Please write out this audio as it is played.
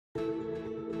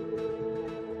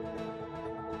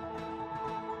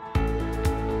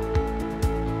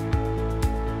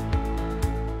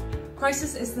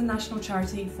Crisis is the national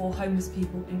charity for homeless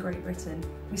people in Great Britain.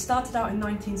 We started out in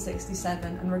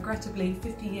 1967 and regrettably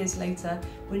 50 years later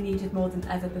we're needed more than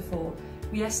ever before.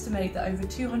 We estimate that over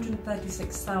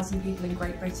 236,000 people in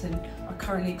Great Britain are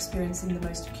currently experiencing the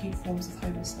most acute forms of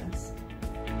homelessness.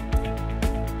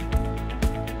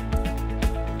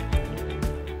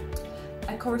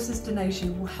 Ecorris's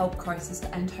donation will help Crisis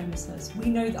to end homelessness. We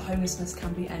know that homelessness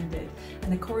can be ended,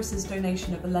 and Ecorris's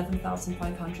donation of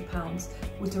 £11,500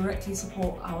 will directly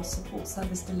support our support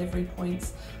service delivery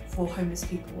points for homeless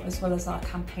people, as well as our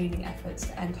campaigning efforts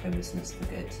to end homelessness for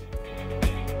good.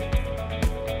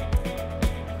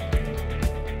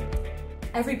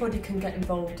 Everybody can get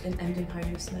involved in ending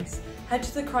homelessness. Head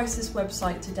to the Crisis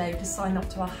website today to sign up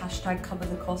to our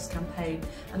 #CoverTheCost campaign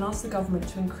and ask the government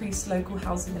to increase local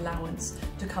housing allowance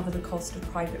to cover the cost of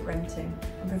private renting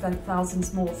and prevent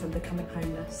thousands more from becoming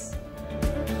homeless.